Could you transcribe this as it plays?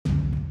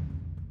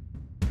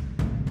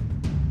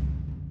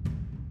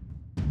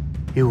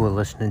You are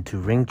listening to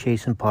Ring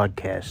Chasing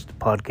Podcast, the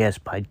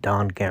podcast by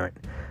Don Garrett.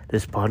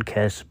 This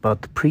podcast is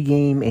about the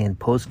pregame and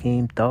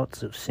postgame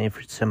thoughts of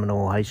Sanford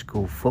Seminole High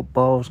School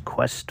football's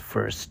quest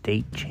for a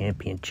state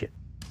championship.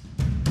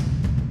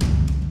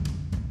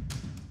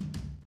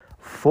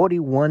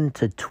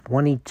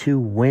 41-22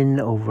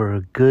 win over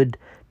a good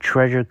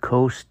Treasure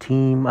Coast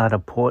team out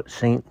of Port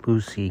St.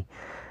 Lucie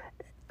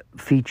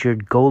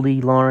featured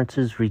Goldie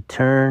Lawrence's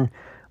return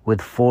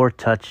with 4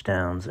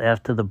 touchdowns.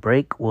 After the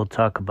break, we'll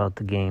talk about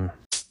the game.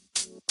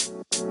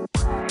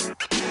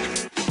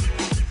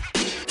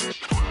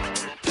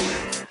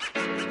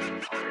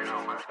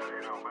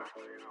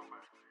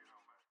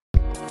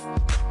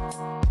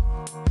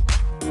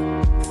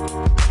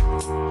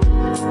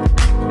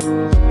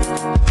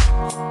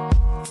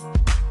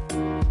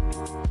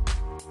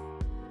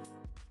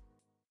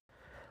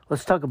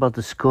 Let's talk about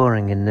the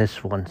scoring in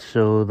this one.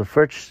 So the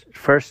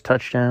first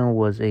touchdown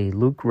was a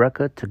Luke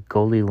Rucker to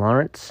Goldie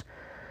Lawrence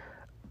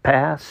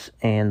pass,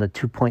 and the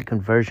 2-point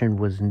conversion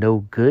was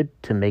no good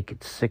to make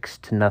it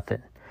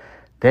 6-0.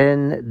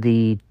 Then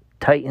the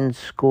Titans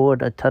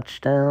scored a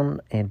touchdown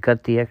and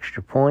got the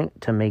extra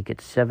point to make it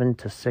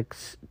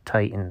 7-6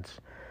 Titans.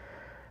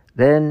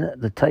 Then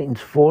the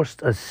Titans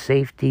forced a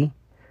safety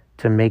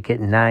to make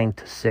it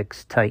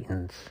 9-6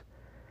 Titans.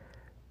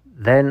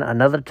 Then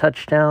another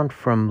touchdown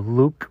from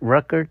Luke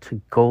Rucker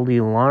to Goldie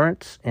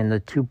Lawrence, and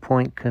the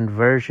 2-point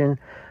conversion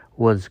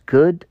was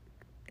good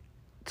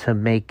to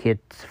make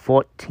it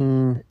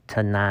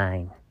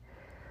 14-9.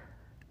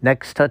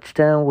 Next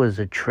touchdown was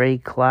a Trey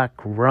Clark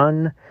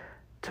run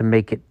to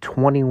make it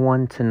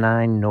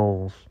 21-9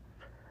 Knowles.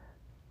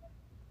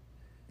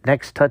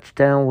 Next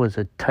touchdown was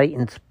a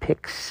Titans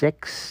pick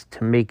 6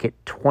 to make it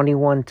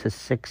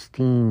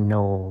 21-16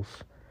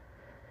 Knowles.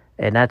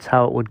 And that's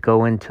how it would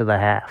go into the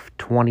half,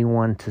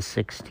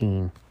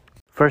 21-16.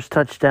 First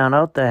touchdown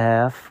out the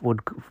half would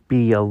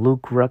be a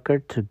Luke Rucker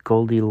to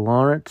Goldie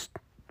Lawrence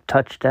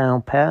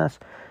touchdown pass.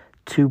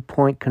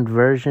 2-point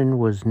conversion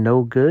was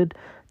no good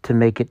to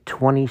make it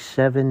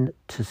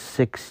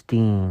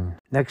 27-16.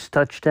 Next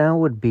touchdown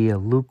would be a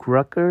Luke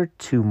Rucker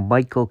to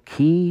Michael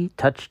Key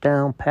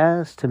touchdown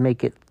pass to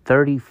make it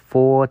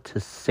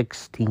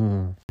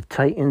 34-16. The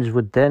Titans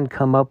would then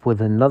come up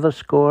with another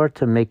score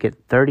to make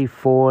it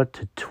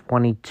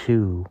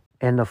 34-22.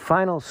 And the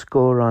final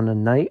score on the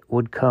night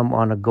would come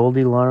on a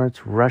Goldie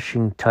Lawrence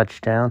rushing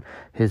touchdown,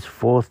 his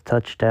 4th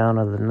touchdown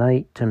of the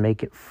night, to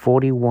make it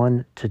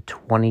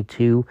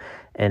 41-22,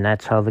 and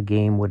that's how the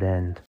game would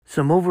end.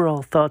 Some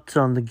overall thoughts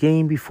on the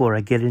game before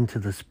I get into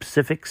the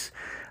specifics.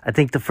 I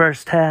think the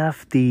first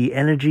half, the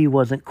energy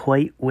wasn't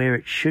quite where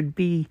it should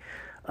be.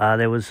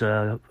 There was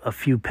a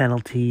few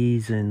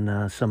penalties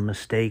and some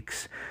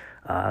mistakes.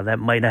 That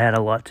might have had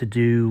a lot to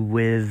do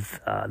with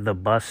the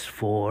bus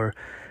for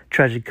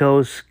Treasure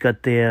Coast.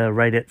 Got there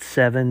right at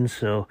 7,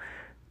 so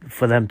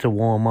for them to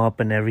warm up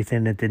and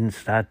everything, it didn't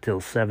start till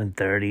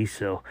 7:30,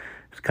 so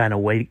it was kind of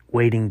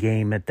waiting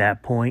game at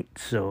that point.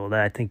 So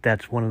I think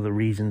that's one of the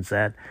reasons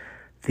that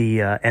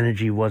the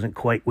energy wasn't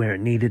quite where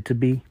it needed to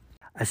be.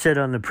 I said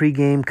on the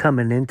pregame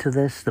coming into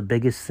this, the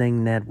biggest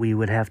thing that we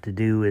would have to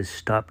do is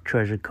stop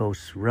Treasure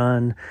Coast's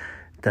run.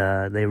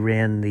 They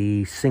ran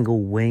the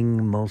single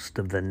wing most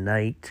of the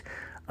night.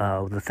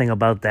 The thing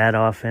about that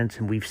offense,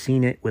 and we've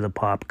seen it with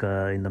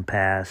Apopka in the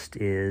past,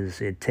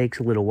 is it takes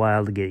a little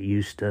while to get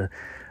used to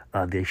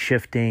the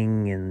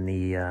shifting and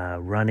the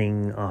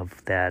running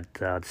of that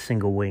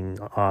single wing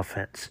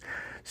offense.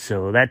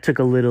 So that took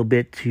a little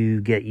bit to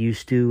get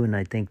used to, and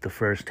I think the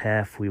first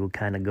half we were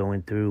kind of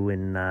going through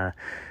and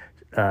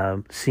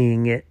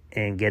seeing it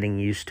and getting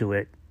used to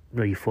it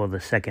before the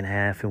second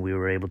half, and we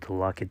were able to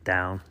lock it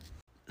down.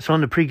 So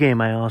in the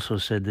pregame, I also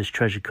said this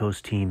Treasure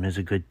Coast team is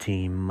a good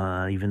team.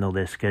 Even though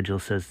their schedule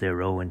says they're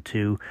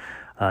 0-2,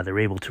 they're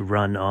able to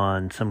run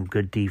on some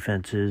good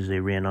defenses. They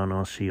ran on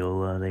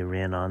Osceola. They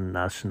ran on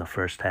us in the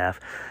first half.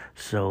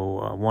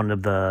 So one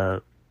of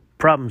the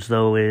problems,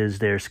 though, is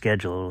their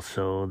schedule.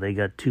 So they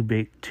got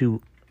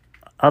two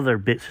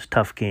other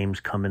tough games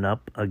coming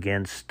up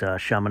against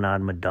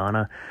Chaminade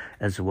Madonna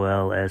as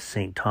well as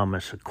St.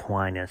 Thomas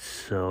Aquinas.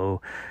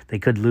 So they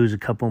could lose a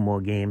couple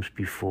more games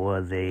before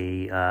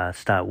they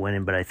start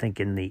winning. But I think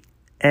in the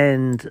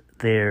end,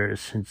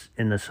 since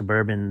in the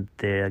Suburban,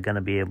 they're going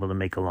to be able to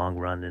make a long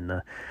run in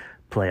the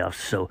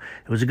playoffs. So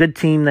it was a good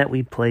team that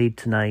we played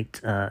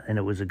tonight, and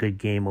it was a good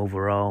game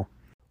overall.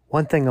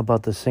 One thing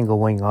about the single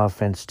wing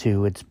offense,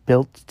 too, it's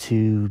built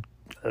to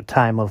a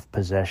time of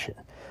possession.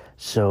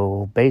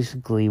 So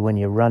basically, when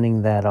you're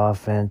running that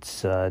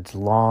offense, it's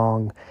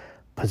long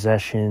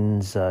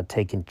possessions,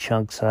 taking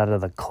chunks out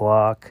of the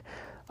clock,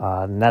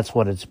 and that's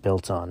what it's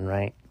built on,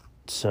 right?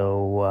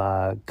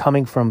 So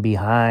coming from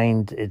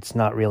behind, it's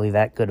not really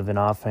that good of an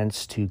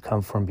offense to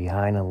come from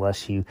behind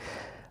unless you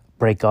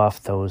break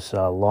off those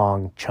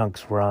long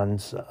chunks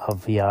runs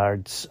of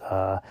yards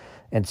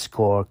and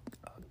score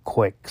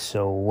quick.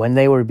 So when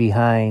they were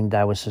behind,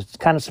 I was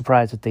kind of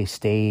surprised that they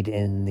stayed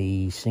in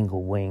the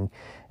single wing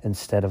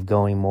instead of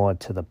going more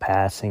to the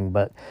passing.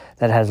 But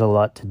that has a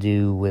lot to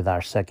do with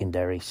our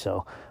secondary.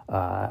 So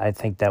I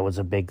think that was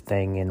a big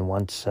thing. And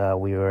once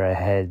we were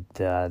ahead,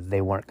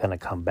 they weren't going to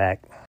come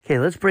back. Okay,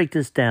 let's break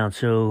this down.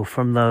 So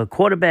from the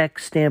quarterback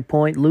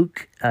standpoint,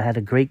 Luke had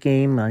a great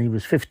game. He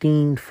was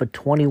 15 for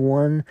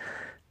 21,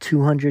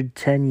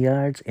 210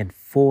 yards, and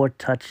 4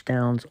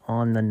 touchdowns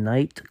on the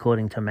night,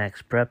 according to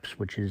Max Preps,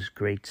 which is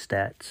great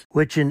stats.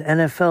 Which in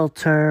NFL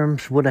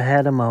terms would have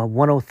had him a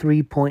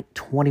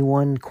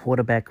 103.21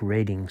 quarterback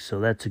rating, so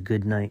that's a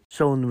good night.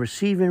 So in the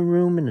receiving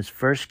room, in his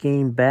first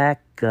game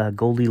back,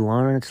 Goldie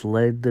Lawrence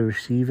led the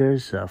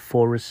receivers,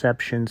 4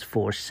 receptions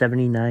for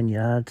 79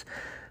 yards,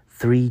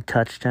 3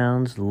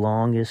 touchdowns. The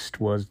longest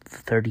was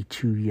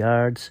 32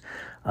 yards.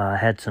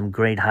 Had some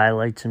great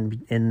highlights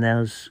in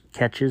those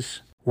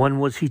catches. One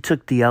was he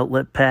took the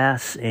outlet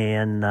pass,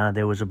 and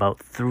there was about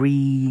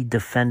 3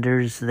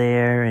 defenders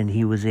there, and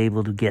he was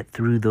able to get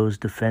through those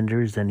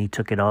defenders, and he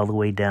took it all the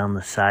way down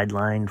the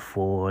sideline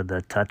for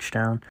the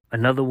touchdown.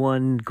 Another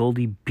one,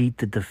 Goldie beat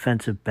the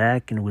defensive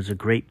back, and it was a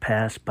great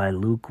pass by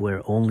Luke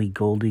where only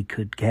Goldie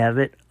could have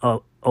it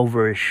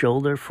over his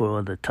shoulder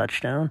for the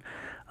touchdown.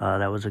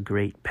 That was a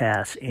great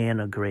pass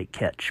and a great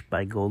catch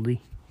by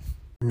Goldie.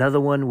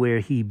 Another one where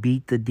he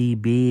beat the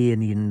DB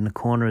and in the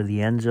corner of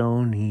the end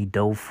zone, he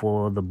dove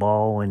for the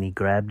ball and he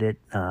grabbed it.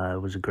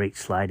 It was a great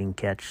sliding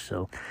catch,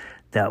 so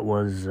that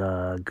was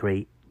a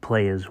great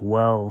play as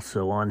well.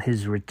 So on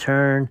his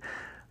return,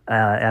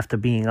 after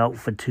being out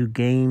for 2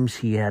 games,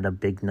 he had a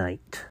big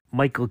night.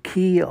 Michael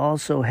Key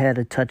also had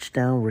a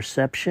touchdown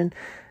reception.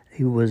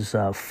 He was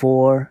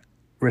 4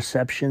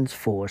 receptions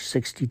for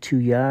 62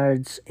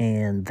 yards,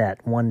 and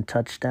that 1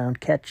 touchdown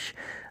catch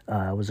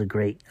was a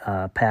great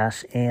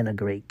pass and a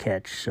great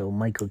catch. So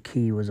Michael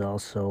Key was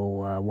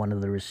also one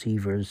of the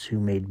receivers who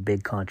made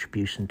big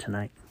contribution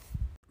tonight.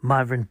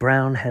 Marvin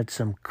Brown had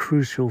some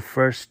crucial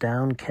first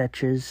down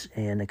catches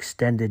and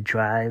extended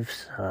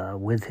drives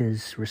with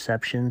his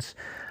receptions.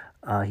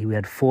 He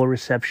had 4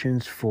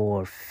 receptions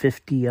for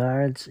 50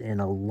 yards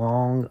and a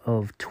long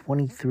of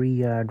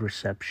 23-yard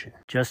reception.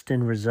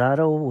 Justin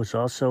Rosado was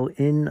also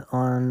in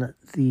on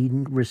the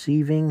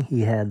receiving.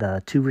 He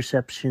had 2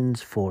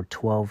 receptions for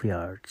 12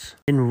 yards.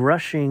 In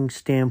rushing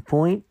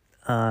standpoint,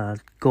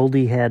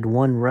 Goldie had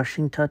 1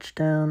 rushing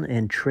touchdown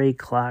and Trey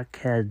Clark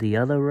had the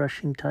other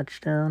rushing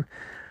touchdown.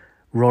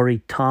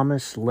 Rory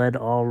Thomas led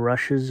all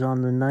rushes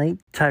on the night.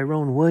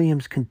 Tyrone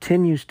Williams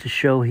continues to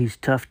show he's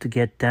tough to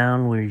get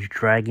down, where he's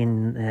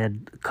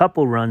had a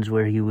couple runs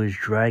where he was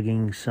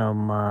dragging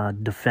some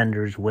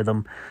defenders with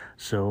him.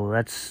 So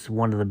that's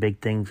one of the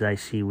big things I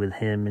see with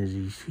him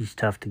is he's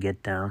tough to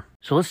get down.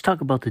 So let's talk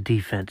about the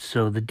defense.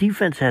 So the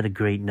defense had a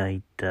great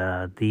night.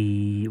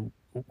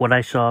 What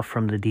I saw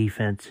from the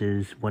defense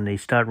is when they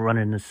start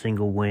running a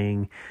single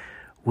wing,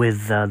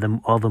 with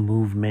all the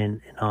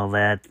movement and all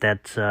that,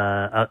 that's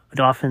an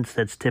offense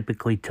that's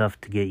typically tough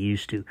to get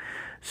used to.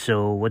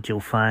 So what you'll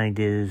find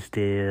is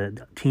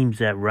the teams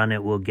that run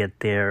it will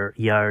get their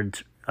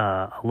yards,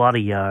 a lot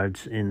of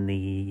yards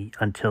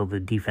until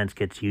the defense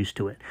gets used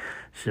to it.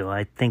 So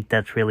I think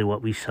that's really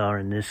what we saw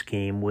in this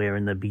game, where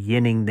in the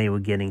beginning they were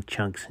getting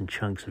chunks and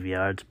chunks of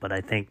yards, but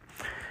I think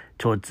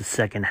towards the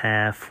second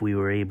half we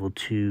were able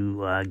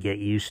to get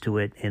used to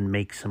it and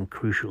make some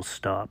crucial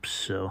stops.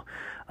 So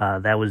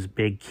that was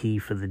big key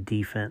for the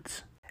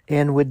defense.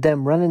 And with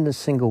them running the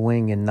single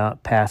wing and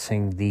not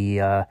passing,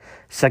 the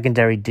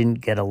secondary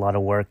didn't get a lot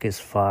of work as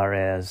far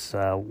as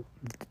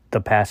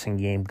the passing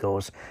game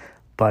goes.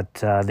 But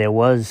there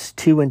was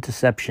 2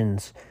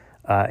 interceptions.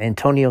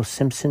 Antonio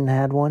Simpson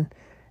had one,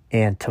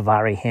 and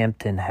Tavari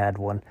Hampton had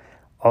one.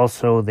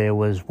 Also, there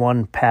was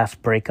 1 pass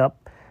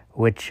breakup,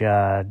 which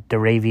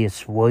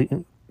Daravius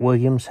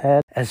Williams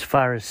had. As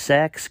far as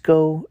sacks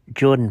go,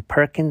 Jordan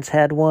Perkins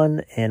had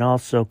one, and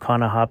also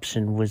Connor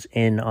Hobson was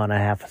in on a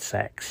half a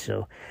sack.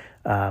 So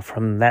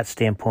from that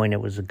standpoint, it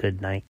was a good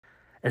night.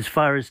 As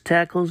far as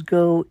tackles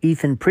go,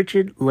 Ethan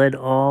Pritchett led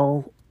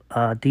all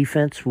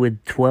defense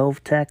with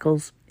 12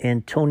 tackles.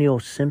 Antonio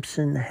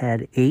Simpson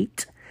had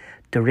 8.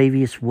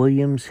 Daravius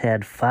Williams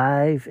had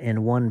 5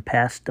 and 1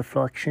 pass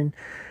deflection.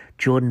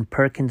 Jordan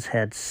Perkins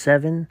had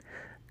 7.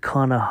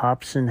 Connor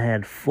Hobson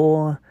had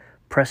 4.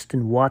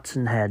 Preston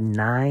Watson had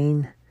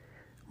 9.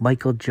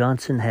 Michael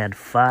Johnson had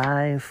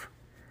 5.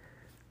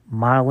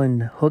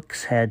 Marlon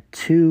Hooks had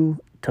 2.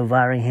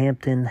 Tavari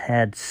Hampton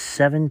had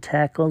 7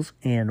 tackles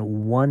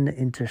and 1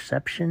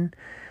 interception.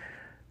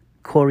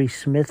 Corey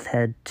Smith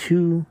had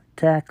 2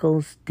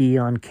 tackles.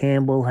 Dion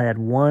Campbell had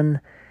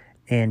 1.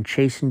 And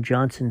Chasen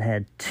Johnson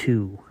had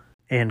 2.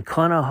 And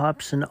Connor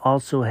Hobson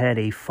also had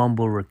a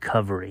fumble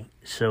recovery.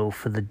 So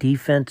for the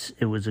defense,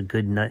 it was a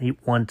good night.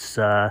 Once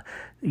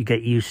you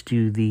get used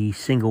to the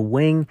single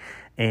wing,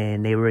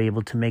 and they were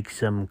able to make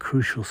some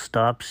crucial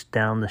stops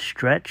down the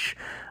stretch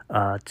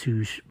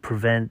to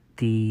prevent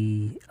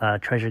the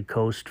Treasure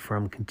Coast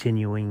from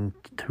continuing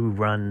to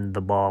run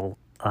the ball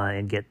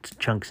and get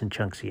chunks and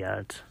chunks of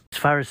yards. As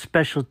far as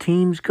special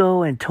teams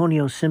go,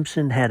 Antonio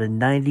Simpson had a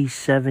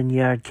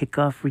 97-yard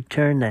kickoff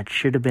return that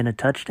should have been a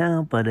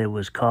touchdown, but it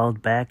was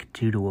called back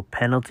due to a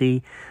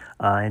penalty.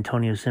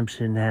 Antonio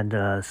Simpson had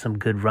some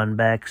good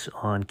runbacks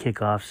on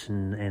kickoffs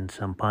and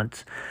some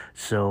punts,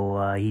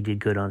 so he did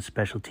good on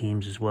special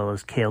teams, as well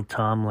as Cale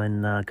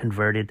Tomlin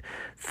converted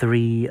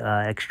 3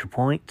 extra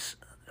points,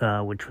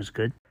 which was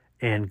good.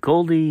 And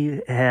Goldie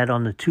had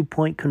on the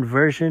 2-point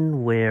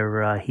conversion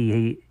where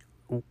he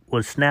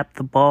was snapped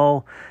the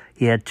ball.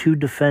 He had 2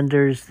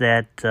 defenders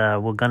that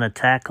were going to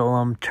tackle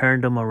him,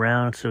 turned him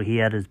around, so he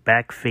had his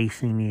back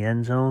facing the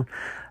end zone,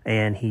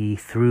 and he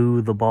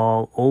threw the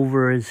ball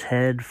over his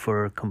head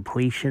for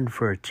completion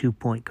for a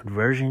 2-point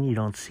conversion. You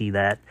don't see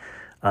that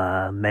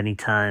many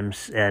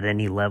times at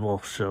any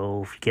level,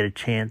 so if you get a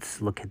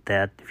chance, look at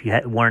that. If you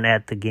weren't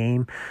at the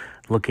game,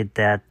 look at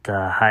that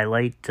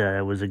highlight.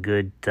 It was a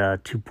good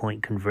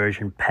 2-point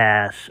conversion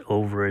pass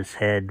over his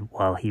head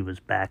while he was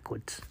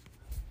backwards.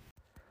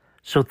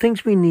 So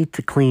things we need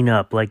to clean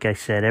up. Like I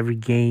said, every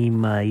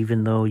game,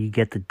 even though you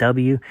get the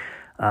W,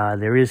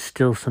 there is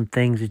still some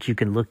things that you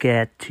can look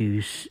at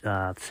to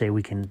say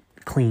we can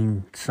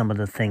clean some of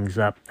the things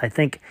up. I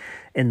think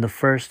in the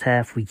first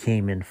half we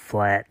came in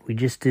flat. We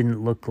just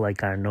didn't look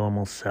like our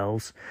normal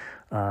selves.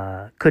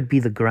 Could be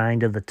the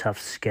grind of the tough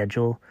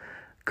schedule.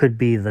 Could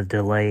be the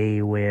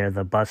delay where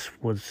the bus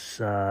was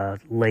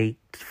late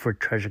for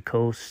Treasure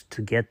Coast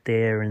to get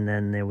there, and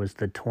then there was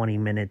the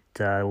 20-minute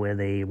where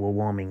they were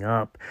warming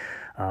up.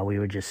 We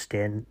were just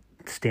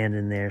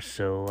standing there,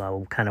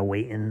 so kind of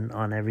waiting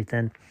on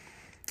everything.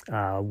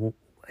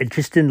 It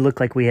just didn't look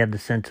like we had the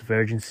sense of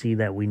urgency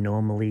that we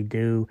normally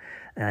do,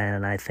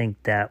 and I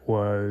think that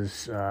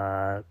was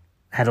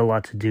had a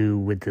lot to do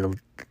with the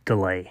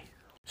delay.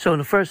 So in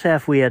the first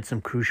half, we had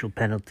some crucial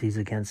penalties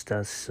against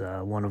us.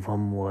 One of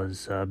them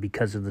was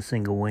because of the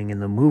single wing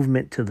and the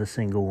movement to the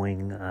single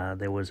wing.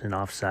 There was an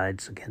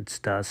offsides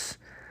against us.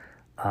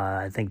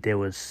 I think there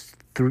was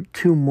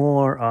 2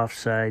 more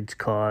offsides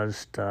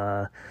caused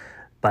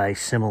by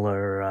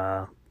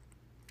similar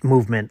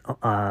movement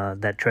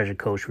that Treasure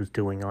Coast was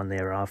doing on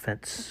their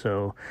offense.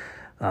 So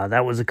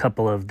that was a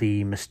couple of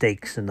the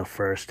mistakes in the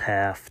first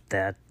half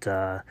that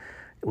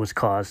was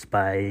caused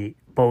by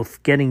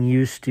both getting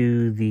used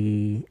to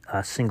the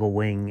single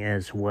wing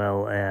as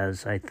well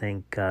as, I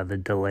think, the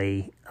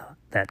delay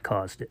that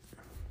caused it.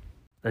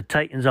 The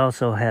Titans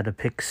also had a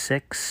pick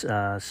 6,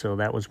 so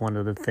that was one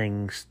of the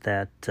things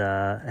that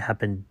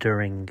happened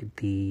during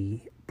the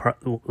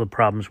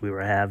problems we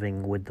were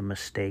having with the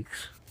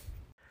mistakes.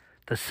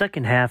 The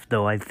second half,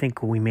 though, I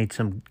think we made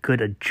some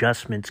good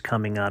adjustments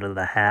coming out of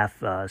the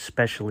half,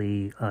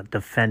 especially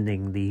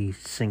defending the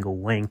single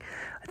wing.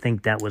 I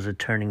think that was a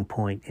turning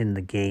point in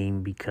the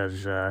game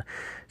because,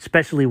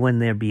 especially when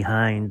they're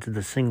behind,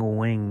 the single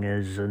wing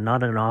is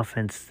not an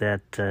offense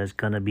that is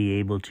going to be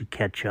able to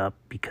catch up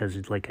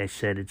because, like I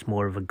said, it's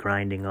more of a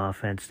grinding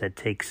offense that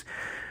takes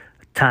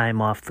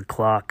time off the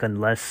clock,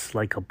 unless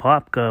like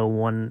Apopka,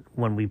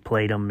 when we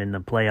played them in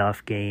the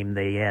playoff game,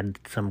 they had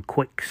some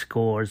quick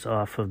scores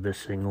off of the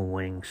single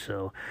wing.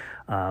 So,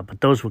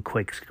 but those were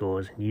quick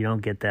scores, and you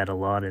don't get that a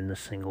lot in the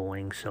single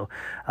wing. So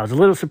I was a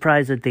little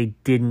surprised that they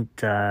didn't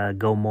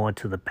go more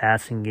to the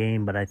passing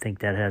game, but I think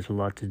that has a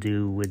lot to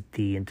do with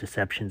the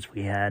interceptions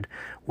we had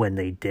when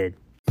they did.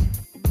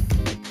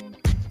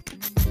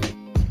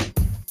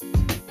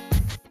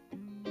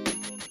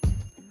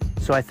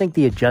 So I think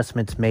the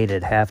adjustments made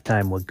at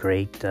halftime were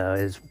great,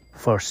 is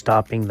for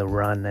stopping the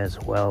run, as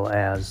well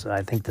as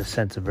I think the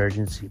sense of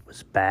urgency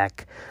was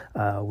back.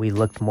 We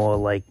looked more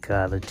like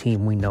the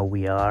team we know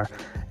we are,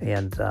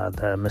 and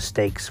the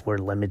mistakes were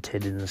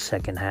limited in the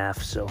second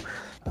half. So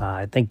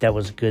I think that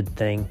was a good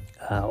thing.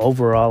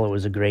 Overall, it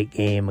was a great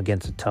game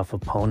against a tough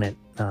opponent.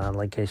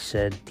 Like I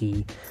said,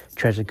 the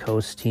Treasure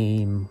Coast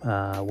team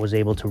was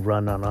able to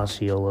run on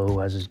Osceola, who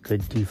has a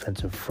good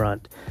defensive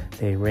front.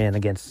 They ran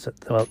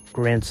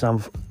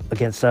some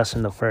against us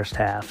in the first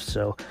half,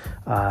 so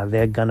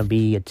they're going to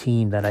be a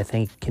team that I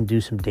think can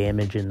do some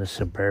damage in the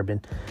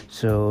Suburban.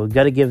 So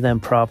got to give them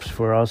props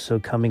for also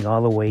coming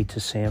all the way to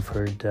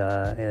Sanford.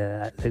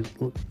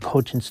 The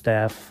coaching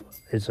staff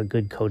is a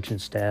good coaching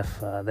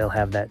staff. They'll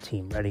have that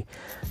team ready.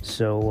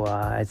 So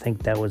I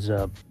think that was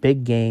a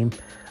big game.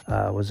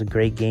 It was a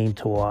great game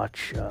to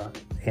watch,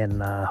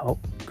 and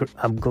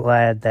I'm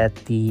glad that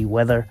the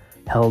weather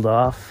held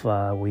off.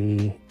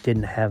 We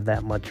didn't have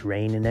that much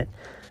rain in it.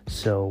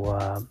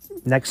 So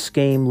next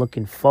game,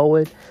 looking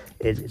forward,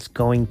 it's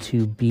going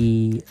to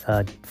be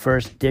a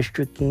first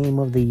district game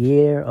of the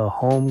year, a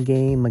home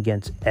game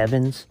against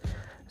Evans.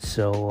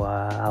 So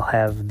I'll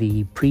have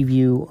the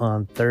preview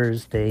on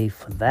Thursday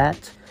for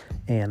that.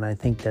 And I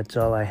think that's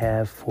all I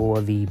have for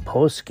the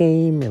post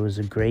game. It was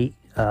a great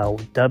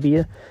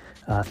W.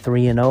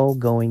 3-0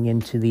 going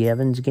into the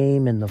Evans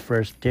game and the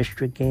first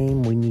district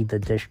game. We need the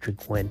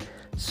district win.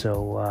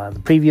 So the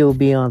preview will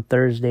be on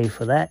Thursday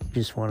for that.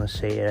 Just want to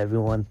say to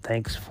everyone,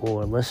 thanks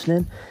for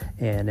listening.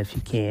 And if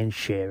you can,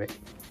 share it.